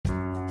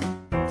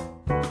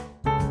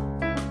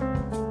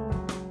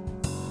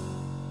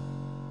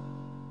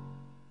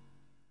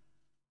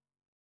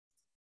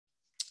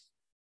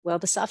Well,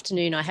 this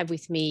afternoon I have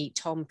with me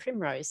Tom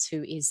Primrose,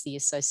 who is the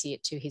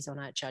Associate to His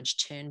Honour Judge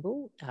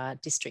Turnbull,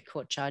 District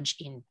Court Judge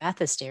in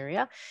Bathurst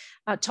area.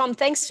 Tom,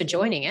 thanks for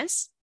joining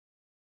us.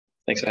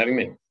 Thanks for having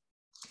me.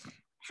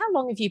 How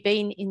long have you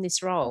been in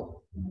this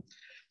role?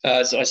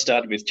 So I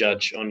started with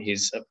Judge on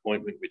his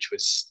appointment, which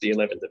was the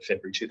 11th of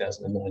February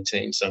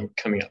 2019. So I'm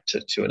coming up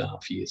to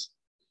 2.5 years.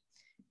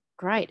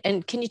 Great.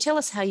 And can you tell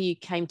us how you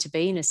came to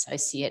be an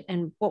associate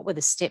and what were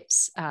the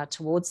steps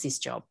towards this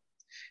job?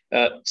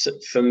 So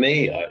for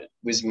me, it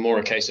was more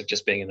a case of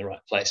just being in the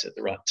right place at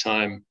the right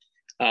time.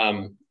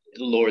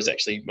 Law is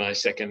actually my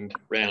second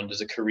round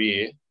as a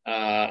career.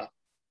 When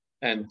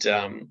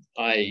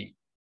I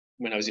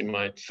was in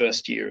my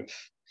first year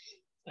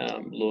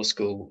of law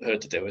school,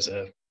 heard that there was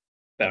a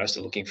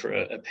barrister looking for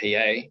a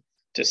PA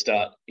to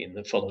start in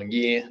the following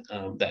year.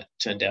 That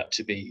turned out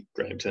to be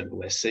Graham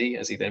Turnbull SC,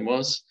 as he then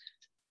was.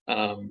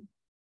 I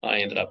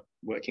ended up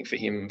working for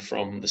him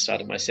from the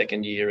start of my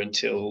second year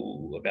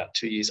until about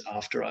 2 years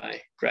after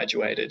I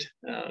graduated,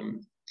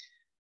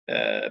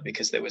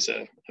 because there was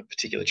a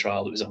particular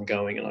trial that was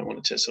ongoing and I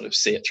wanted to sort of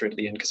see it through to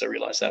the end because I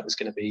realised that was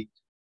going to be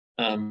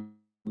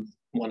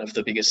one of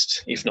the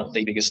biggest, if not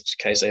the biggest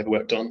case I ever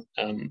worked on.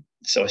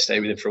 So I stayed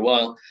with him for a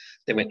while,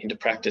 then went into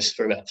practice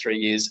for about 3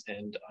 years,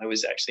 and I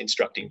was actually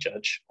instructing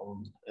Judge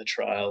on a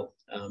trial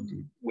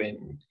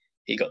when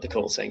he got the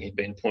call saying he'd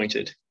been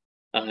appointed.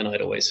 And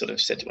I'd always sort of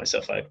said to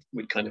myself, I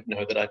would kind of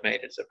know that I'd made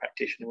it as a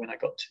practitioner when I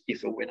got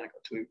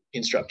to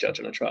instruct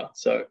Judge on a trial.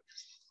 So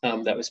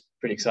that was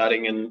pretty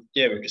exciting. And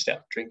yeah, we were just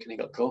out drinking and he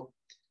got the call.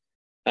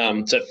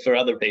 So for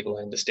other people,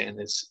 I understand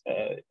there's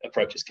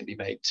approaches can be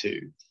made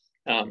to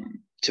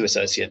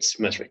associates,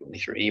 most frequently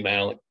through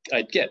email.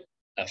 I'd get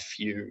a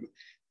few.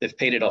 They've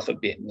petered off a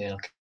bit now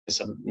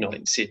because I'm not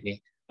in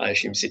Sydney. I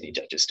assume Sydney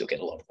judges still get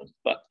a lot of them.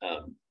 But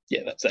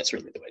yeah, that's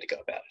really the way to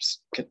go about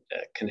it.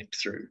 Connect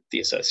through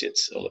the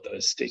associates. All of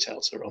those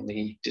details are on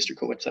the District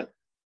Court website.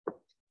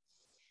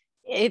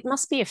 It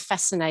must be a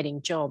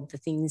fascinating job, the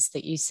things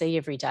that you see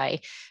every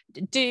day.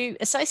 Do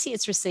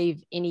associates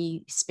receive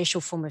any special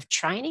form of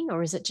training,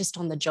 or is it just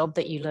on the job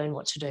that you learn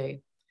what to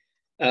do?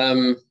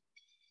 A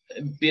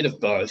bit of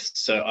both.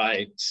 So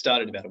I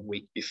started about a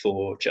week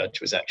before Judge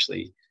was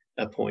actually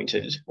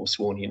appointed, or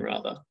sworn in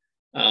rather.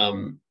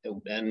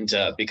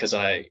 Because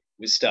I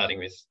was starting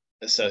with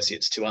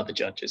associates to other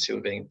judges who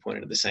were being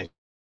appointed at the same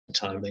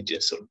time, they did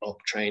a sort of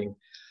bulk training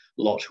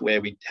lot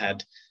where we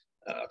had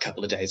a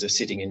couple of days of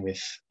sitting in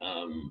with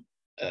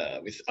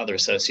other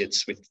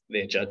associates, with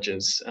their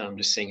judges,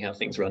 just seeing how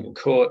things run in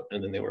court.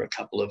 And then there were a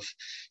couple of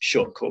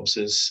short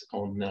courses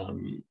on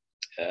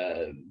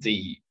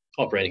the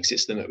operating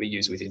system that we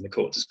use within the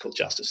courts. Is called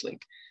Justice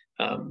Link,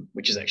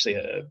 which is actually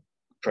a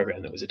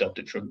program that was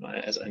adopted from,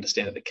 as I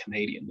understand it, the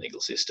Canadian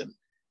legal system.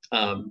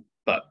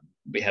 But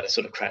we had a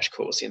sort of crash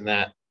course in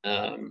that,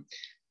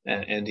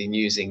 and in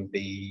using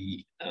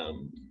the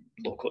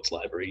Law Courts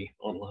Library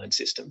online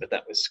system, but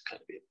that was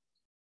kind of it.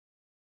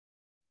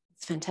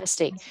 It's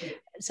fantastic.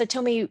 So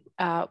tell me,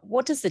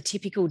 what does the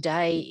typical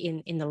day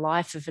in the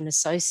life of an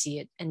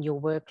associate and your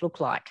work look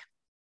like?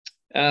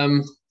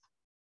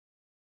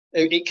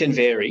 It can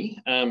vary.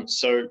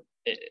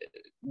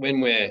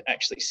 When we're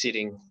actually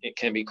sitting, it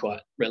can be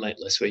quite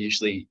relentless. We're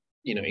usually,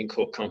 in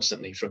court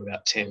constantly from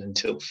about 10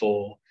 until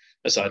 4,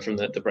 aside from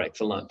the break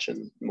for lunch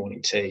and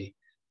morning tea.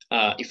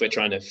 If we're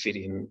trying to fit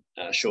in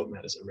short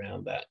matters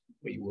around that,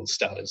 we will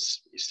start at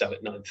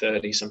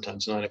 9:30,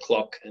 sometimes 9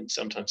 o'clock, and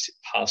sometimes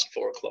past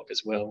 4 o'clock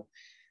as well.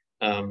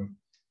 My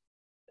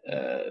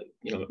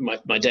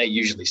day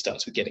usually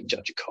starts with getting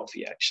Judge a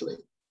coffee, actually.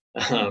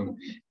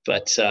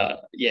 But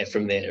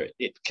from there,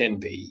 it can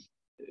be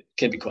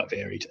quite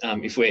varied.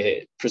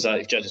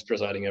 If Judge is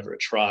presiding over a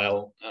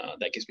trial,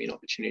 that gives me an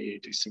opportunity to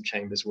do some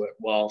chambers work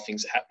while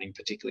things are happening,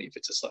 particularly if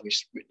it's a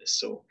sluggish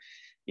witness or,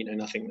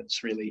 nothing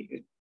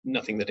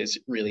that is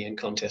really in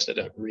contest. I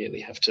don't really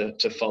have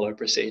to follow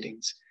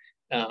proceedings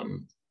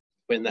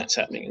when that's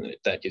happening, and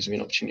that gives me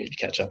an opportunity to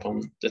catch up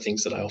on the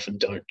things that I often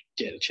don't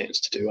get a chance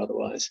to do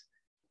otherwise.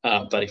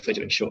 But if we're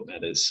doing short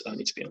matters, I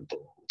need to be on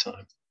board all the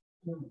time.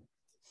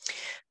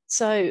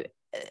 So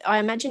I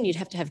imagine you'd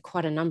have to have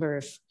quite a number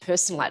of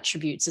personal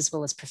attributes as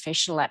well as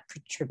professional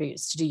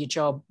attributes to do your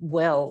job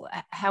well.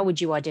 How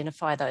would you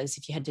identify those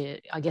if you had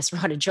to, I guess,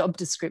 write a job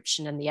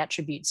description and the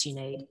attributes you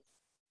need?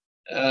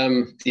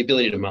 The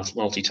ability to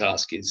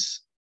multitask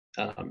is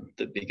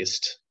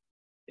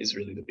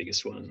really the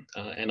biggest one.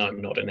 And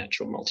I'm not a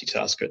natural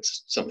multitasker.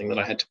 It's something that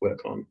I had to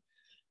work on.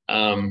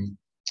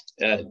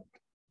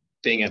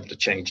 Being able to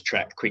change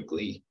track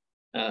quickly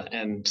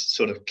and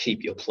sort of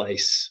keep your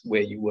place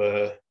where you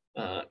were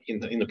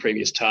in the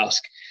previous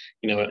task.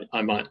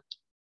 I might,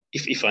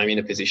 if I'm in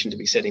a position to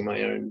be setting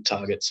my own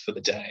targets for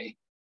the day,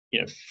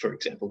 for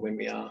example, when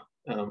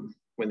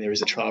there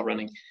is a trial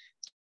running,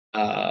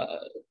 I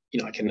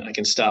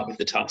can start with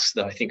the tasks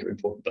that I think are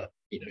important, but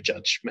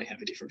Judge may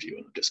have a different view,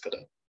 and I've just got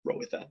to roll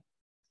with that.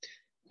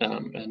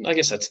 And I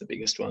guess that's the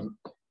biggest one.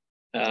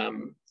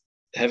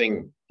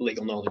 Having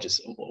legal knowledge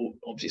is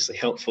obviously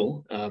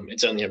helpful.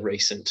 It's only a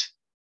recent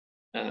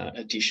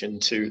addition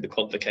to the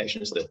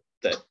qualifications that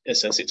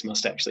associates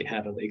must actually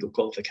have a legal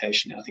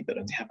qualification. I think that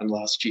only happened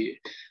last year.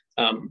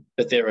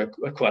 But there are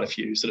quite a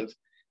few sort of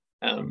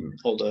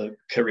older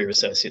career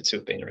associates who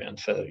have been around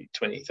for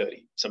 20,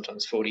 30,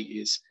 sometimes 40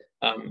 years.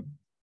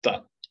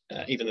 But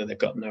even though they've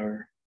got no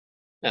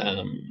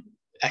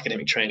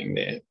academic training,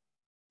 they're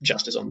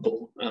just as on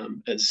board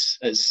as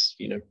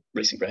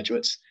recent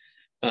graduates,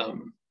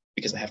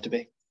 because they have to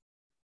be.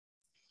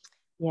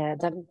 Yeah,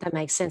 that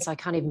makes sense. I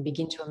can't even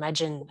begin to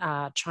imagine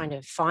trying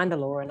to find the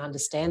law and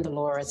understand the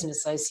law as an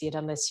associate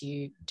unless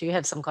you do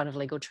have some kind of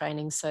legal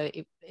training. So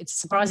it's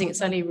surprising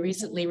it's only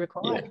recently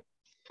required. Yeah.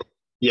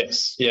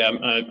 Yes. Yeah.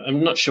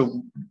 I'm not sure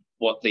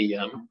what the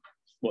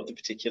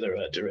particular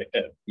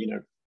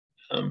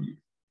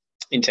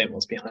intent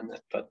was behind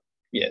that, but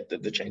yeah,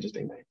 the change has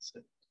been made.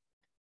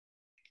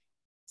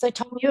 So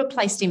Tom, you were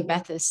placed in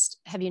Bathurst.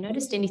 Have you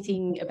noticed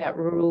anything about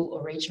rural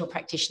or regional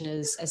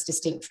practitioners as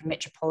distinct from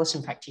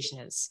metropolitan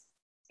practitioners?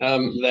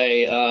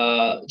 They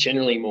are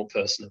generally more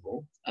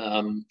personable.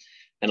 And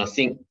I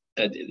think,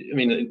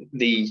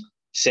 the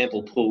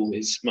sample pool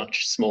is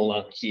much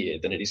smaller here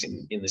than it is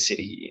in the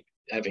city,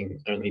 having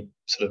only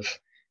sort of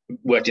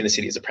worked in the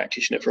city as a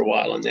practitioner for a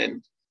while and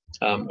then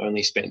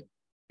only spent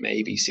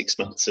maybe 6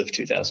 months of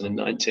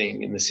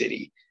 2019 in the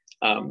city.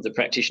 The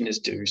practitioners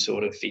do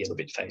sort of feel a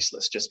bit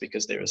faceless just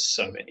because there are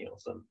so many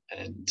of them,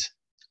 and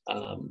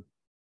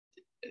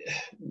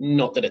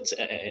not that it's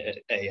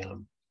a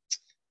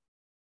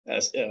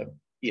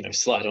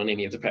slight on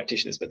any of the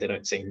practitioners, but they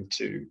don't seem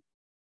to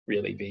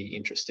really be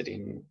interested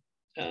in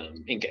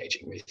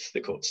engaging with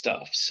the court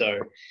staff. So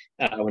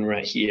when we're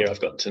out here,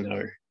 I've got to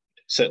know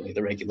certainly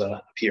the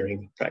regularly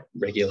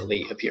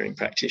appearing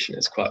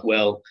practitioners quite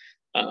well,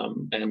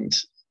 and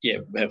yeah,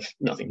 have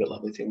nothing but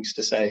lovely things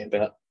to say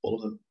about all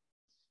of them.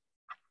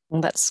 Well,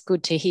 that's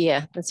good to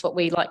hear. That's what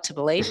we like to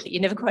believe, but you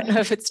never quite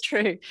know if it's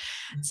true.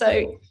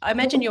 So I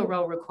imagine your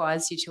role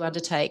requires you to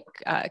undertake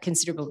a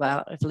considerable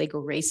amount of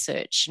legal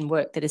research and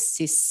work that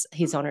assists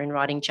His Honour in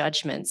writing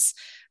judgments.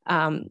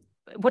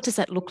 What does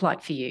that look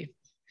like for you?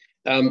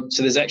 So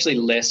there's actually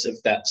less of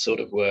that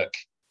sort of work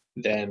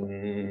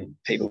than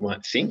people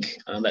might think.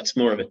 That's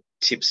more of a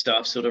tip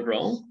staff sort of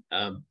role,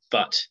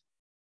 but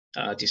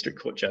district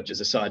court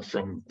judges, aside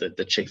from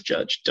the chief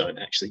judge, don't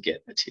actually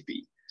get a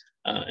tippy.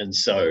 And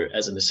so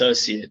as an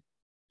associate,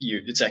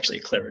 it's actually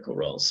a clerical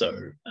role.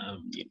 So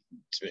you're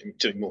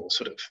doing more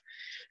sort of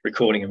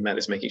recording of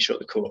matters, making sure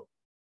the court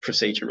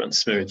procedure runs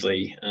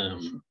smoothly,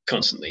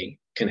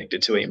 constantly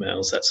connected to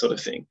emails, that sort of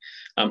thing.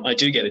 I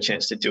do get a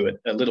chance to do it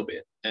a little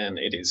bit, and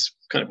it is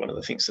kind of one of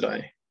the things that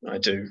I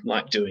do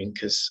like doing,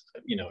 because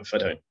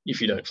if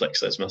you don't flex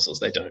those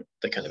muscles, they kind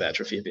of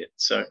atrophy a bit.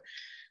 So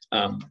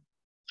I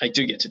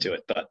do get to do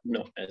it, but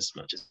not as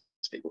much as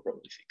people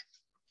probably think.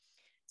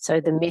 So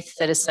the myth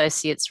that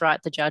associates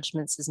write the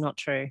judgments is not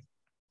true?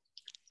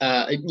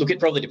 Look,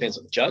 it probably depends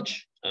on the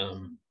judge.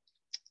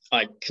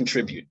 I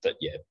contribute, but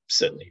yeah,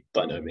 certainly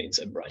by no means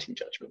am writing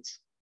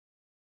judgments.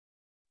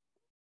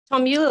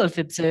 Tom, you'll have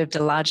observed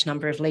a large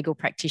number of legal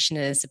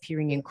practitioners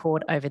appearing in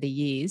court over the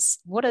years.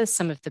 What are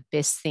some of the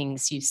best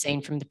things you've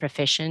seen from the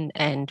profession,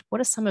 and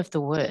what are some of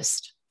the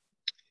worst?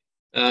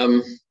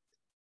 We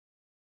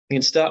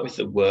can start with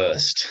the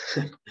worst.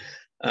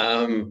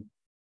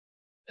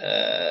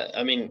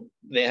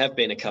 There have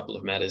been a couple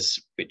of matters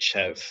which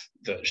have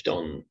verged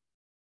on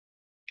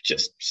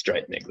just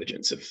straight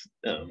negligence of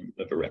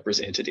a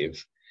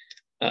representative.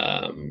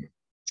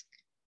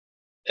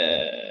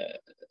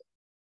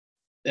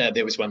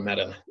 There was one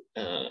matter,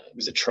 it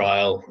was a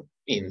trial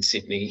in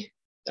Sydney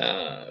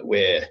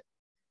where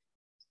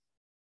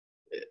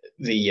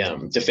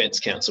the defence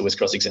counsel was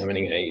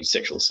cross-examining a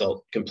sexual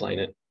assault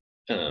complainant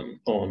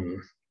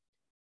on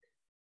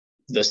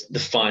the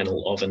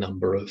final of a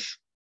number of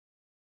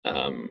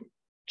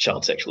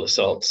child sexual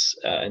assaults,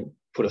 and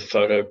put a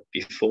photo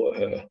before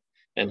her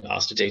and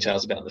asked her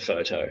details about the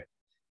photo,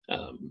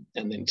 and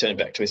then turned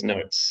back to his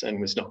notes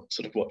and was not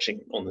sort of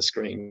watching on the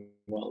screen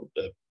while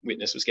the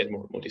witness was getting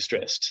more and more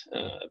distressed,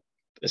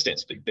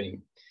 ostensibly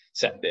being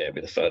sat there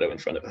with a photo in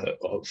front of her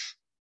of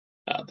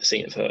the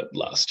scene of her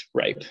last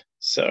rape.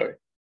 So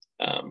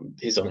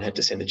His Honour had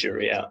to send the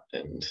jury out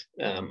and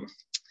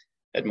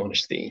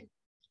admonish the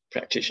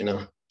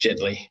practitioner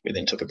gently. We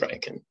then took a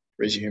break and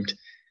resumed.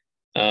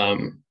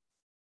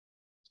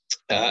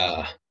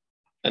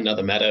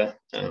 Another matter,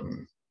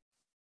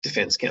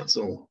 defence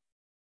counsel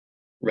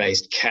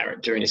raised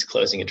character in his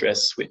closing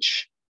address,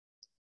 which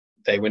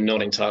they were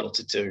not entitled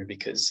to do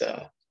because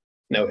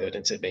no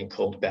evidence had been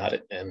called about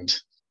it, and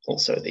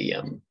also the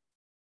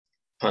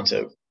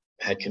punter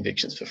had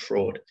convictions for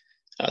fraud.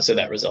 So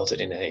that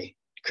resulted in a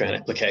Crown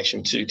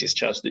application to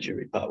discharge the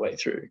jury partway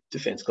through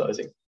defence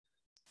closing.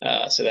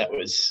 So that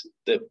was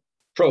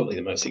probably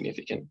the most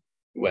significant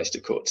waste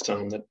of court's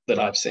time that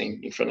I've seen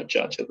in front of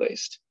judge, at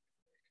least.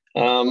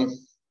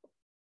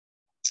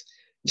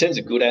 In terms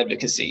of good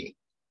advocacy,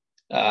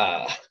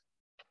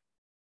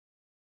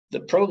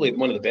 probably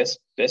one of the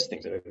best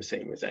things I've ever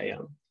seen was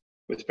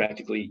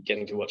practically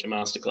getting to watch a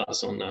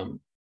masterclass on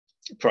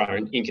prior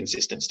and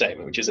inconsistent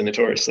statement, which is a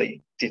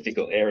notoriously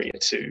difficult area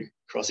to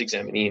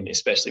cross-examine in,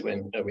 especially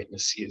when a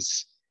witness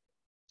is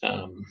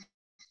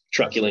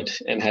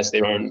truculent and has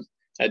their own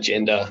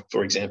agenda,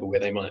 for example, where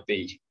they might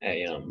be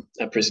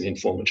a prison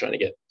informant trying to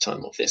get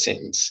time off their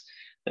sentence.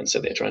 And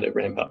so they're trying to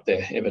ramp up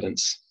their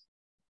evidence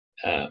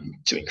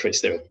to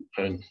increase their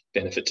own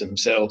benefit to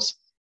themselves.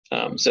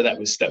 So that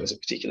was a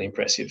particularly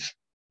impressive.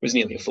 It was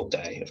nearly a full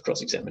day of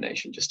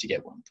cross-examination just to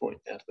get one point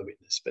out of the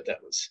witness, but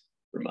that was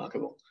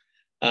remarkable.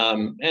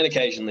 And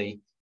occasionally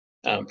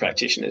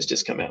practitioners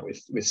just come out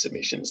with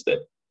submissions that,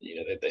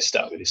 they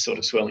start with this sort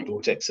of swirling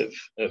vortex of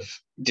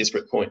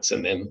disparate points,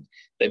 and then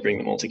they bring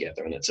them all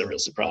together, and it's a real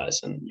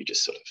surprise. And you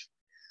just sort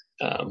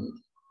of,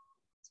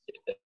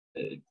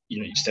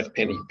 you just have a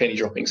penny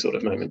dropping sort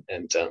of moment.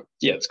 And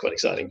it's quite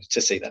exciting to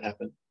see that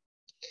happen.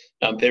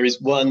 There is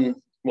one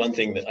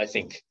thing that I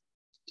think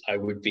I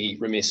would be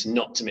remiss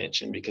not to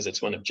mention, because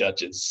it's one of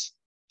Judge's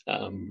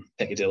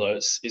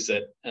peccadillos, is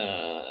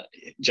that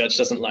Judge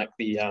doesn't like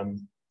the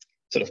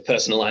sort of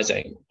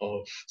personalising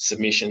of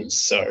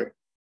submissions. So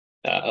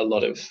a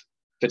lot of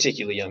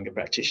particularly younger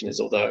practitioners,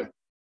 although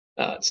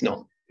it's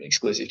not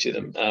exclusive to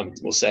them,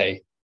 will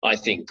say, I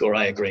think, or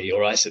I agree,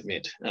 or I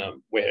submit,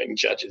 where in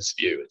Judge's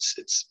view,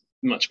 it's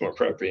much more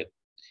appropriate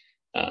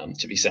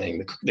to be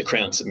saying the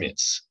Crown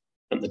submits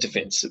and the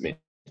defence submits,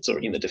 or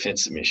in the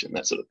defence submission,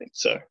 that sort of thing.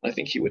 So I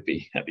think he would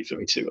be happy for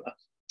me to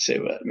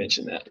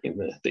mention that in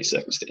these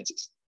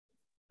circumstances.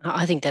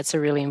 I think that's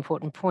a really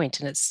important point,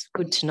 and it's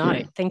good to know.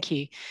 Yeah. Thank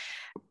you.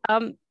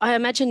 I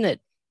imagine that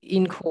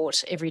in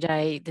court every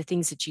day, the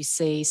things that you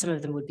see, some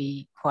of them would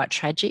be quite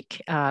tragic,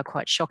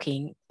 quite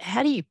shocking.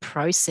 How do you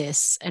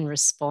process and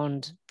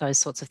respond those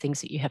sorts of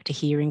things that you have to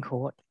hear in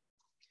court?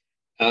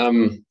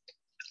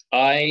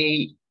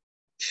 I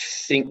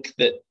think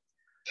that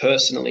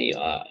personally,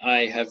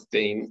 I have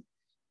been,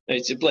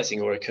 it's a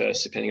blessing or a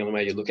curse, depending on the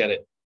way you look at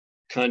it,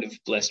 kind of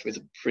blessed with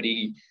a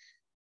pretty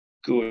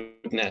good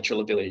natural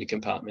ability to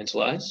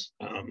compartmentalize.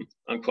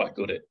 I'm quite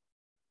good at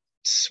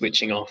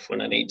switching off when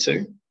I need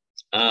to.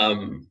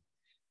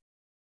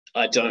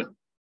 I don't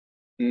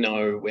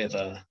know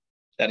whether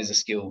that is a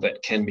skill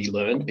that can be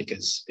learned,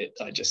 because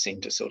I just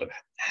seem to sort of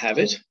have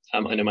it. I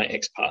know my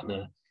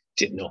ex-partner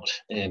did not,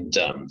 and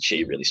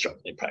she really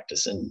struggled in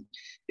practice and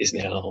is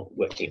now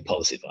working in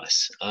policy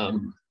advice.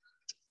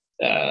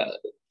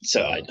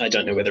 So I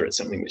don't know whether it's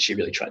something that she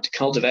really tried to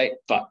cultivate,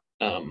 but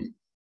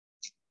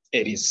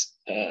it is.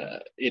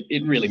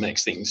 It really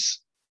makes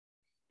things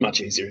much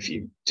easier if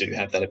you do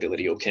have that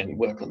ability or can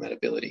work on that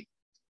ability.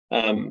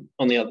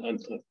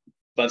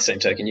 By the same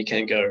token, you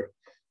can go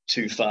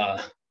too far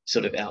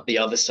sort of out the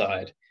other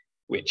side,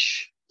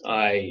 which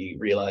I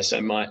realised I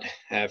might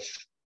have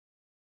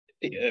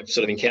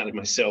sort of encountered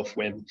myself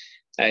when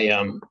a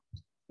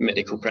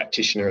medical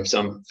practitioner of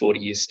some 40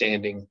 years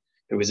standing,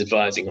 who was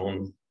advising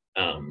on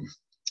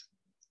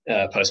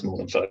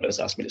post-mortem photos,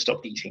 asked me to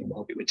stop eating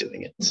while we were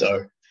doing it.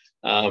 So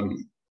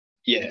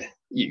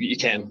you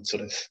can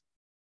sort of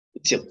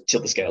tilt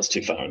the scales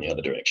too far in the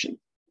other direction.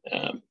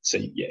 So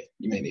you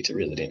may need to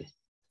reel it in.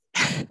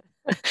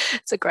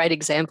 It's a great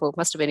example.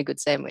 Must have been a good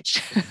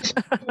sandwich.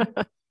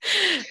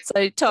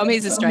 So, Tom,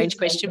 here's a strange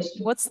question.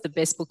 What's the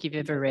best book you've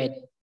ever read?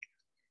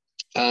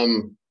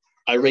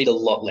 I read a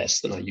lot less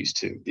than I used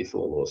to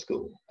before law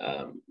school,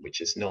 which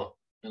is not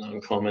an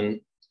uncommon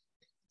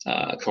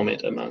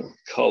comment among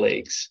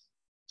colleagues.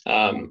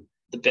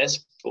 The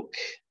best book,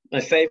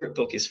 my favourite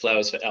book, is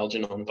Flowers for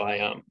Algernon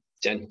by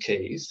Daniel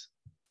Keyes,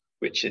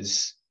 which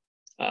is,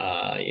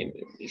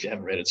 if you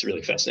haven't read it, it's a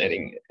really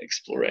fascinating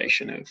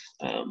exploration of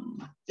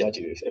the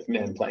idea of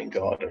man playing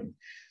God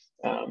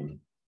and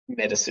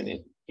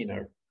medicine,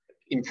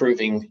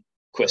 improving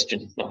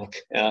question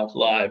like our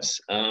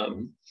lives.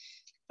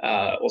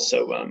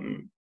 Also,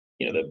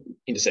 the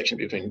intersection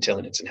between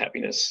intelligence and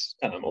happiness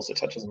also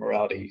touches on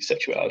morality,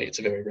 sexuality. It's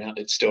a very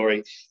rounded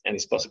story, and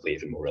is possibly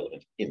even more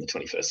relevant in the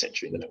 21st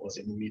century than it was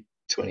in the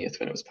mid-20th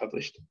when it was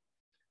published.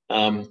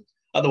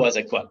 Otherwise,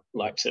 I quite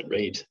like to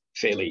read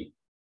fairly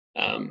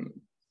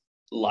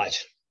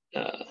light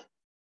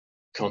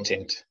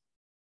content.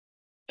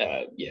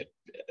 As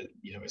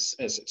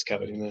it's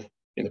covered in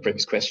the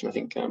previous question, I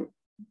think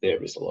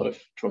there is a lot of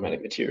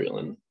traumatic material,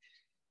 and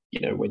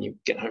when you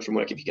get home from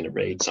work, if you're going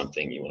to read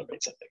something, you want to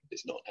read something that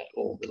is not at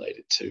all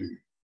related to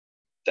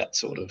that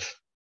sort of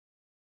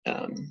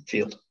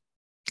field.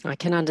 I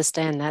can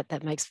understand that.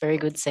 That makes very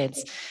good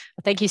sense.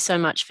 Thank you so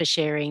much for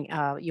sharing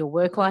your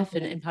work life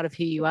and part of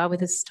who you are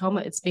with us, Tom.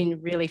 It's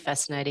been really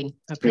fascinating.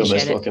 I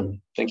appreciate it. You're most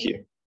welcome. Thank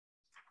you.